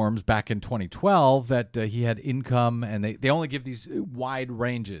disclosure forms back in 2012 that he had income, and they only give these wide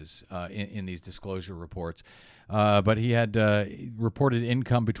ranges in these disclosure reports. But he had reported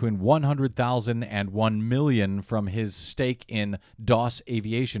income between $100,000 and $1 million from his stake in Doss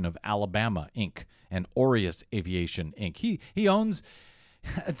Aviation of Alabama, Inc., and Aureus Aviation, Inc. He owns...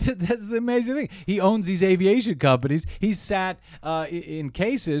 That's the amazing thing. He owns these aviation companies. He's sat in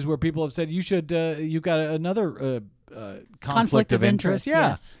cases where people have said, you got another conflict of interest.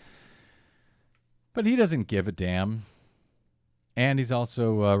 Yeah. Yes. But he doesn't give a damn. And he's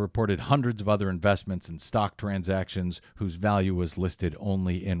also reported hundreds of other investments and stock transactions whose value was listed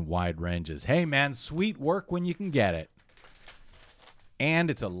only in wide ranges. Hey, man, sweet work when you can get it.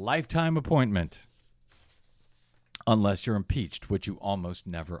 And it's a lifetime appointment. Unless you're impeached, which you almost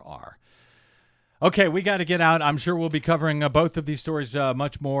never are. Okay, we got to get out. I'm sure we'll be covering both of these stories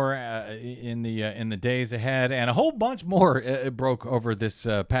much more in the days ahead, and a whole bunch more broke over this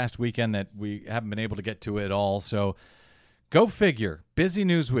past weekend that we haven't been able to get to at all. So, go figure. Busy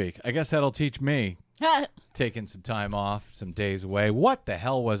news week. I guess that'll teach me. Taking some time off, some days away. What the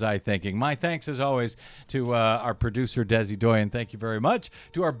hell was I thinking? My thanks, as always, to our producer, Desi Doyen. Thank you very much.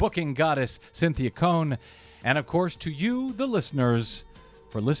 To our booking goddess, Cynthia Cohn. And, of course, to you, the listeners,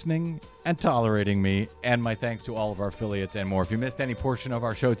 for listening and tolerating me. And my thanks to all of our affiliates and more. If you missed any portion of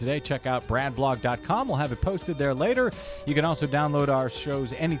our show today, check out bradblog.com. We'll have it posted there later. You can also download our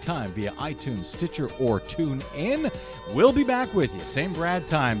shows anytime via iTunes, Stitcher, or TuneIn. We'll be back with you. Same Brad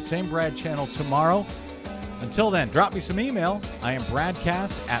time, same Brad channel tomorrow. Until then, drop me some email. I am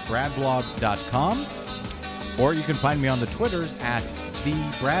bradcast@bradblog.com. Or you can find me on the Twitters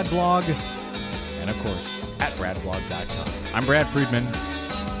 @TheBradBlog. And, of course, @bradblog.com. I'm Brad Friedman.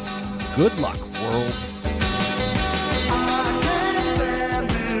 Good luck, world.